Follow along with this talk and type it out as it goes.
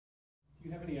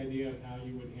you have any idea of how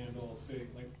you would handle, say,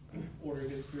 like order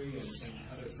history and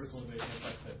other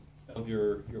personalization type stuff? Of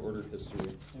your order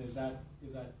history. And is that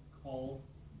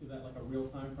like a real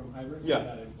time from Hybris?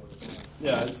 Yeah.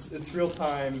 Yeah, it's real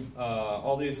time.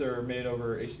 All these are made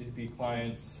over HTTP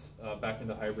clients back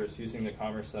into Hybris using the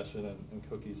commerce session and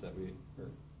cookies that we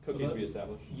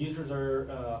established. Users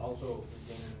are also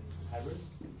maintained in Hybris?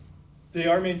 They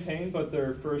are maintained, but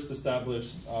they're first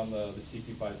established on the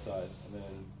CQ5 side and then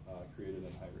created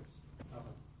in Hybris. Okay.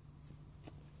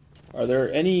 Are there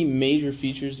any major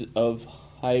features of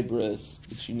Hybris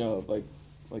that you know of, like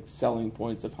selling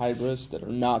points of Hybris that are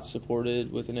not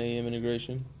supported with an AEM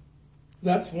integration?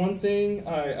 That's one thing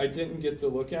I didn't get to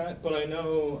look at, but I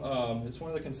know it's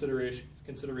one of the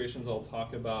considerations I'll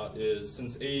talk about is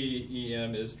since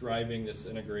AEM is driving this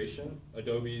integration,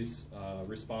 Adobe's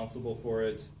responsible for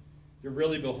it. You're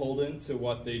really beholden to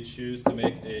what they choose to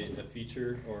make a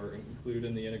feature or include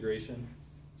in the integration.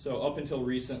 So up until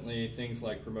recently, things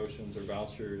like promotions or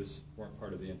vouchers weren't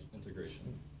part of the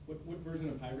integration. What version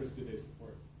of Hybris do they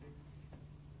support?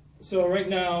 So right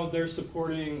now they're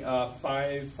supporting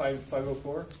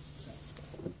 504,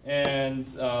 and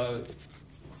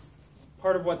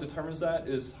part of what determines that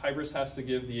is Hybris has to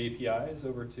give the APIs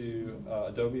over to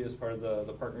Adobe as part of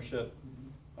the partnership.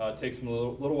 It takes them a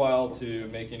little while to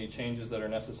make any changes that are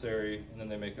necessary, and then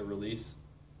they make a release.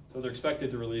 So they're expected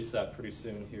to release that pretty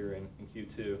soon here in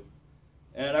Q2.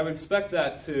 And I would expect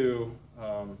that to,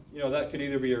 that could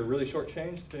either be a really short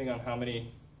change, depending on how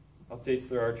many updates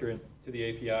there are to the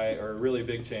API, or a really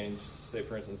big change, say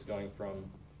for instance going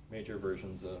from major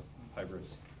versions of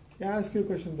Hybris. Can I ask you a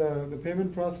question? The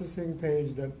payment processing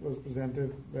page that was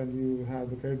presented when you had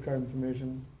the credit card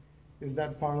information, is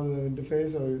that part of the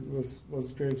interface, or was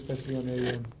it created especially on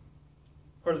AEM?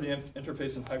 Part of the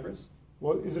interface in Hybris?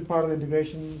 Well, is it part of the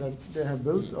integration that they have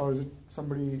built, or is it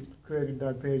somebody created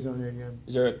that page on AEM?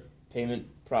 Is there a payment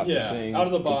processing? Yeah, out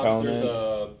of the box component? there's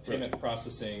a payment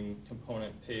processing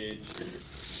component page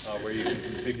where you can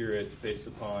configure it based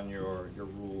upon your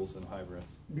rules in Hybris.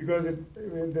 Because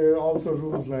there are also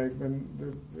rules like when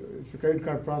it's a credit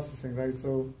card processing, right?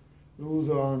 So rules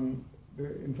on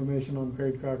the information on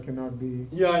credit card cannot be.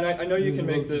 Yeah, and I know you can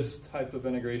make this type of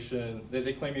integration.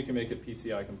 They claim you can make it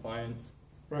PCI compliant.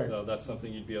 Right. So that's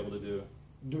something you'd be able to do.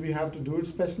 Do we have to do it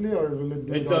specially, or will it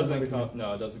do it doesn't automatically? come.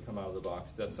 No, it doesn't come out of the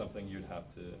box. That's something you'd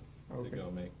have to go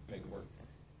make work.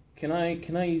 Can I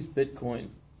use Bitcoin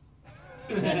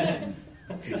to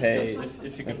pay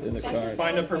If you in can the card?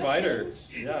 find a provider,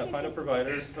 yeah, find a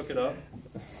provider, hook it up.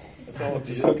 That's all up to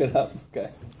Just you. hook it up. Okay.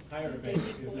 Higher Bank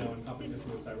is now in competition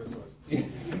with CyberSource.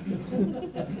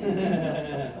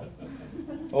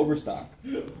 Overstock.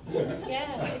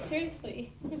 Yeah,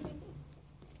 seriously.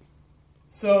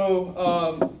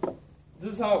 So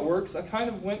this is how it works. I kind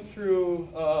of went through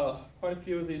quite a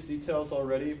few of these details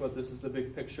already, but this is the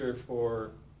big picture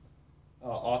for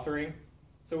authoring.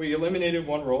 So we eliminated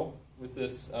one role with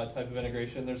this type of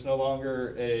integration. There's no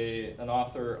longer an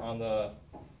author on the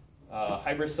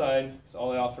Hybris side, because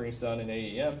all the authoring is done in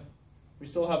AEM. We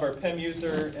still have our PEM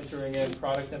user entering in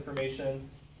product information.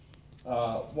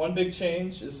 One big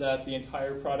change is that the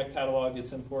entire product catalog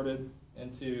gets imported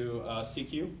into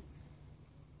CQ.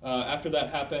 After that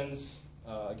happens,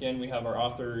 again, we have our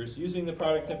authors using the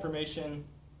product information,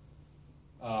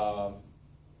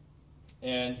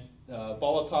 and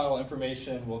volatile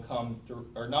information will come,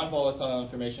 or non-volatile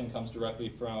information comes directly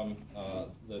from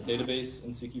the database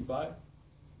in CQ5,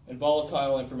 and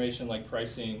volatile information like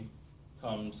pricing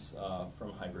comes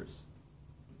from Hybris.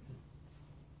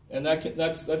 And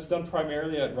that's done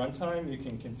primarily at runtime. You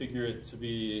can configure it to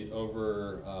be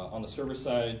over on the server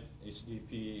side,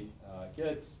 HTTP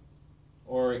GET,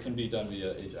 or it can be done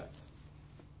via AJAX.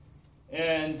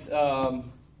 And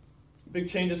big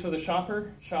changes for the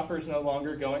shopper. Shopper is no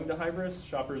longer going to Hybris.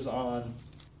 Shopper's on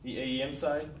the AEM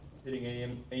side, hitting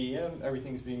AEM.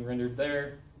 Everything's being rendered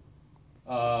there.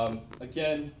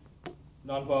 Again,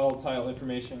 non-volatile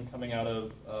information coming out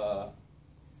of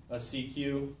a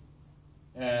CQ.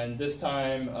 And this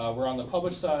time we're on the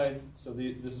publish side, so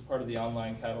this is part of the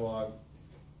online catalog.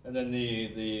 And then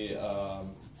the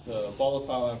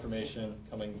volatile information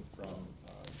coming from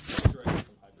directly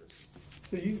from Hybris.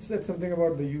 So you said something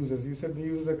about the users. You said the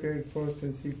users are created first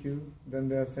in CQ, then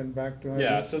they are sent back to Hybris?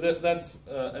 Yeah, so that's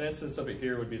an instance of it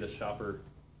here would be the shopper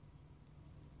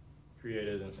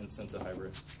created and sent to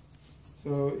Hybris.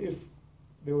 So if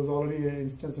there was already an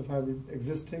instance of Hybris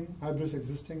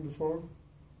existing before,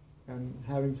 and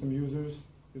having some users,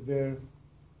 is there?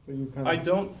 So you kind of. I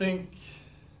don't think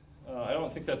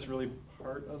that's really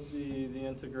part of the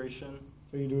integration.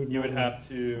 So you do it. You would have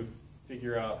to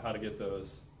figure out how to get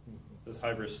those those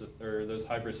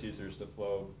Hybris users to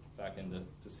flow back into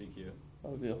CQ.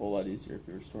 That would be a whole lot easier if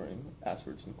you were storing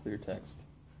passwords in clear text.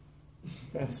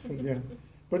 Password, yeah.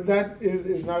 But that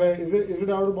is not a is it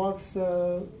out of the box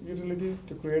utility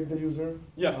to create the user?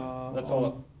 Yeah, that's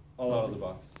all out of the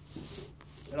box.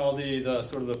 And all the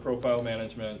sort of the profile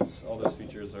management, all those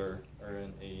features are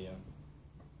in AEM.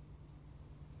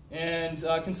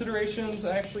 And considerations,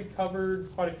 I actually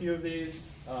covered quite a few of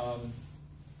these.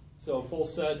 So a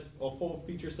full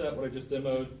feature set, what I just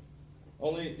demoed,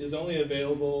 is only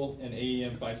available in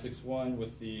AEM 5.6.1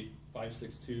 with the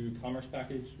 5.6.2 Commerce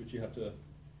package, which you have to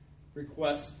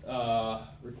request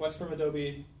from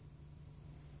Adobe.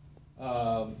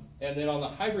 And then on the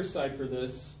Hybris side for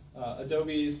this,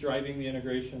 Adobe is driving the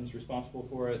integrations, responsible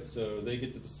for it, so they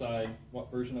get to decide what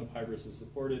version of Hybris is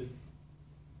supported.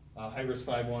 Hybris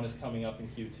 5.1 is coming up in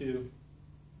Q2.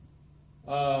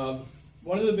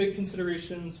 One of the big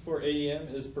considerations for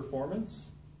AEM is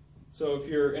performance. So if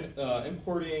you're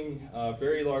importing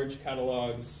very large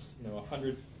catalogs,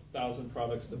 100,000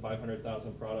 products to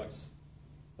 500,000 products,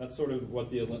 that's sort of what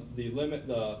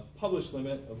the published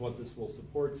limit of what this will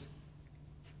support.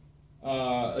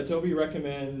 Adobe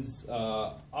recommends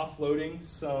offloading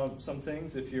some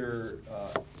things. If you're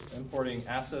importing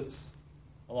assets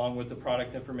along with the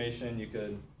product information, you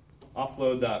could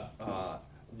offload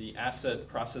the asset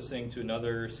processing to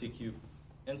another CQ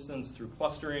instance through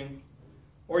clustering,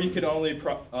 or you could only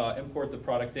import the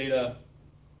product data.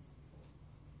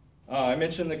 I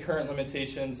mentioned the current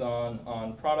limitations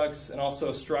on products and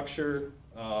also structure.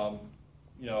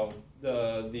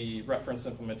 The reference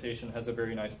implementation has a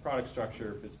very nice product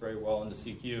structure, fits very well into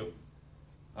CQ.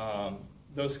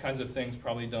 Those kinds of things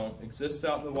probably don't exist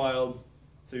out in the wild,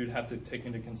 so you'd have to take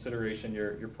into consideration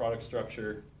your product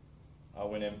structure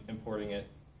when importing it.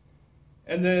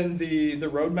 And then the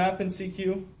roadmap in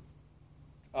CQ.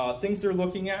 Things they're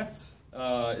looking at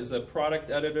is a product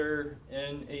editor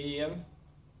in AEM.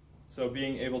 So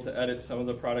being able to edit some of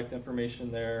the product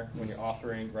information there when you're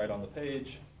authoring right on the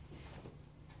page.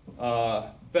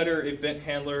 Better event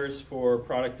handlers for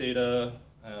product data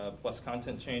plus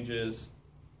content changes.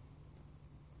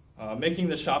 Making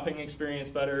the shopping experience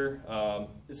better.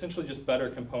 Essentially just better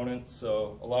components.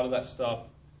 So a lot of that stuff,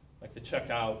 like the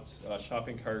checkout,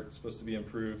 shopping cart, is supposed to be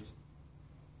improved.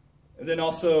 And then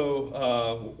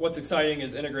also, what's exciting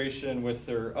is integration with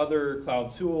their other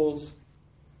cloud tools.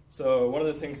 So one of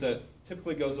the things that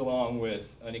typically goes along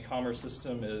with an e-commerce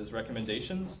system is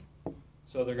recommendations.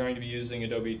 So they're going to be using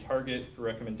Adobe Target for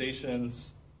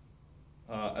recommendations,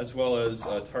 as well as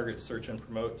Target Search and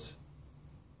Promote.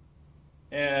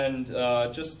 And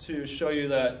just to show you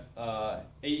that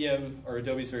AEM, or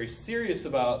Adobe, is very serious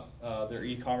about their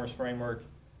e-commerce framework,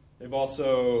 they've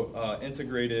also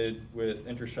integrated with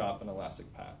Intershop and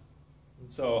Elastic Path.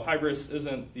 So Hybris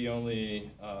isn't the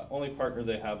only partner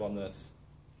they have on this.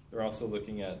 They're also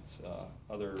looking at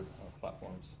other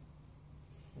platforms.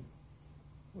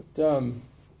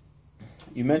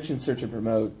 You mentioned search and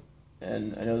promote,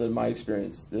 and I know that in my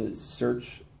experience, the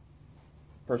search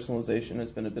personalization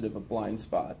has been a bit of a blind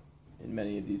spot in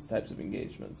many of these types of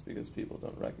engagements because people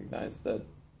don't recognize that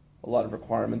a lot of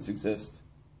requirements exist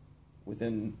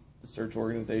within the search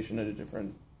organization at a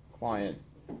different client.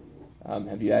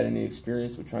 Have you had any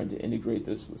experience with trying to integrate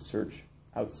this with search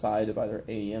outside of either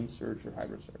AEM search or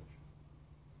Hybris search?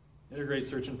 Integrate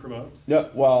search and promote? Yeah,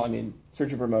 well, I mean,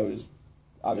 search and promote is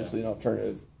obviously an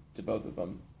alternative to both of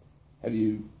them. Have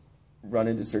you run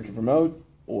into search and promote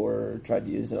or tried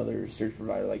to use another search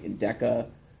provider like Endeca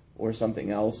or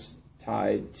something else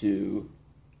tied to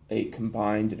a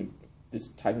combined this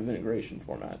type of integration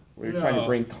format where you're trying to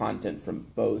bring content from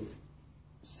both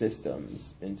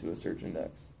systems into a search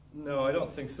index? No, I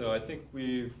don't think so. I think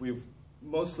we've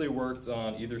mostly worked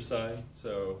on either side.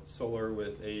 So Solar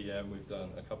with AEM, we've done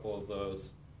a couple of those.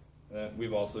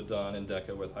 We've also done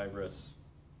Endeca with Hybris.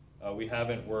 We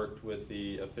haven't worked with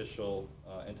the official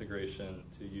integration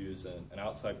to use an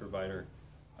outside provider.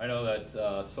 I know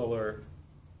that Solar,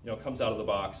 comes out of the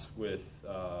box with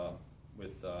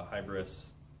Hybris,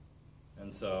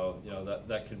 and so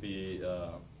that could be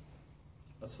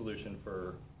a solution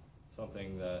for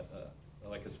something that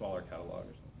like a smaller catalog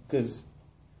or something. Because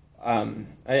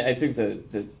I think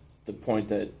the point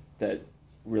that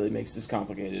really makes this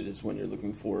complicated is when you're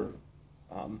looking for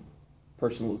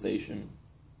personalization,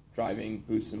 driving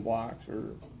boosts and blocks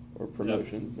or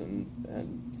promotions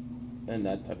and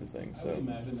that type of thing. I would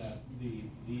imagine that the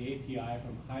API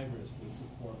from Hybris would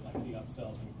support like the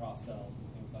upsells and cross sells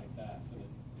and things like that, so that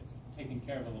it's taking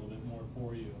care of a little bit more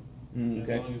for you.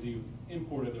 Okay. As long as you've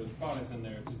imported those products in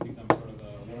there, it just becomes sort of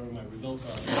whatever my results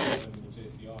are in the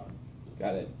JCR.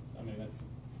 Got it. I mean, that's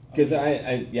Because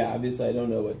obviously I don't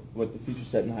know what the feature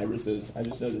set in Hybris is. I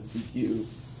just know that CQ.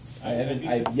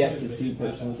 I've yet to see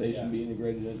personalization be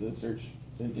integrated into the search,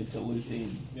 into Lucene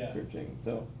searching.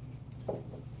 So,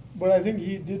 But I think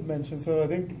he did mention, so I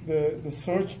think the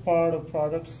search part of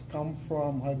products come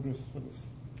from Hybris for this.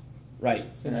 right,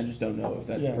 and I just don't know if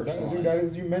that's personalized. I think that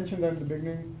is, you mentioned that at the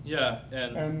beginning. Yeah,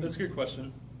 and that's a good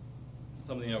question.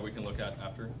 Something that we can look at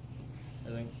after, I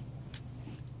think.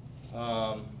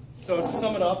 So to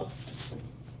sum it up,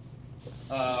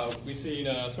 we've seen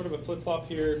sort of a flip-flop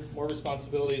here, more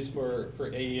responsibilities for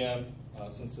AEM,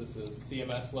 since this is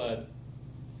CMS-led.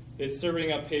 It's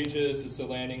serving up pages, it's a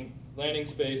landing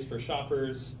space for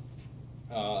shoppers.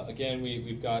 Again,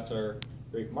 we've got our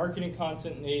great marketing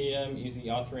content in AEM, easy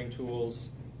authoring tools.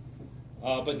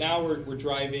 But now we're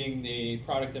driving the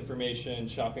product information,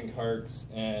 shopping carts,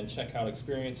 and checkout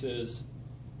experiences.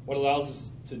 What allows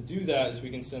us to do that is we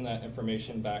can send that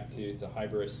information back to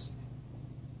Hybris.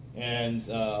 And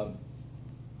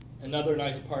another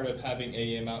nice part of having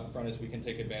AEM out in front is we can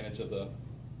take advantage of the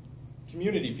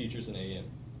community features in AEM.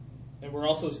 And we're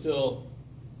also still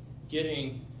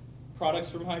getting products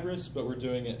from Hybris, but we're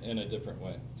doing it in a different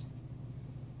way.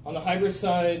 On the Hybris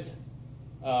side,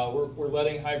 we're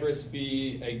letting Hybris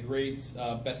be a great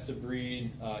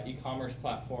best-of-breed e-commerce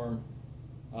platform.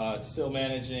 It's still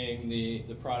managing the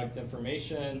product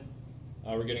information.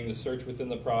 We're getting the search within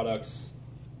the products.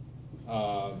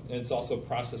 And it's also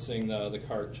processing the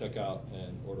cart, checkout,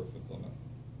 and order fulfillment.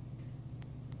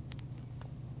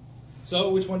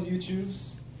 So which one do you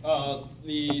choose?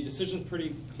 The decision's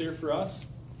pretty clear for us,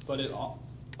 but it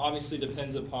obviously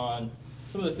depends upon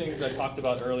some of the things I talked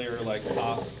about earlier, like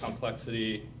cost,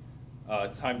 complexity,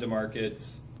 time to market,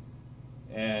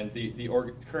 and the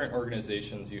current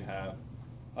organizations you have.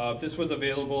 If this was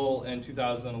available in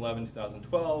 2011,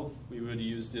 2012, we would have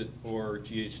used it for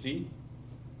GHD.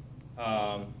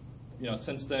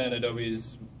 Since then,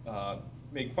 Adobe's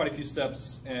made quite a few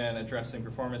steps in addressing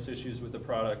performance issues with the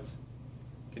product.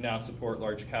 Can now support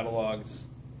large catalogs.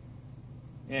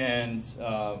 And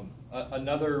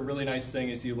another really nice thing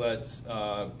is you let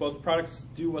both products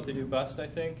do what they do best, I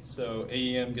think. So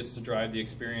AEM gets to drive the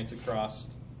experience across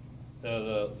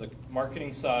the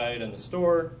marketing side and the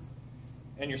store,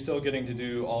 and you're still getting to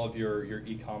do all of your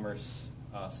e-commerce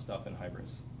stuff in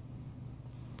Hybris.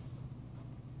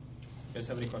 You guys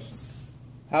have any questions?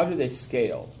 How do they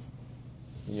scale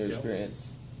in your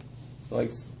experience? So,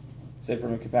 like, say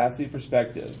from a capacity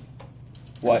perspective,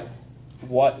 what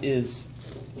is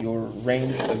your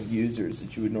range of users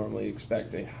that you would normally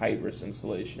expect a Hybris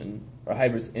installation or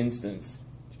Hybris instance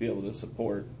to be able to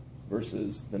support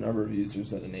versus the number of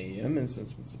users that an AEM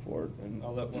instance would support? And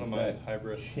I'll let one of my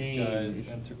Hybris guys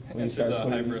answer when you start the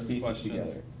putting Hybris these pieces question.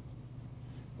 together?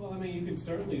 Well, I mean, you can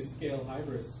certainly scale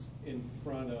Hybris in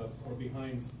front of or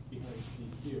behind CQ. I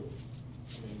mean,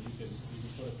 you can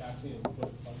put a taxi and put a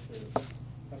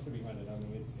cluster behind it. I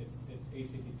mean, it's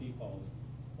ACTP calls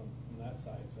from that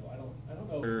side. So I don't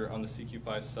know. On the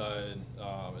CQ5 side,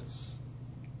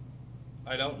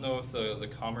 I don't know if the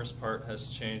commerce part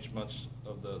has changed much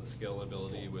of the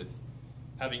scalability with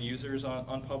having users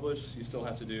on publish. You still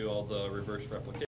have to do all the reverse replication.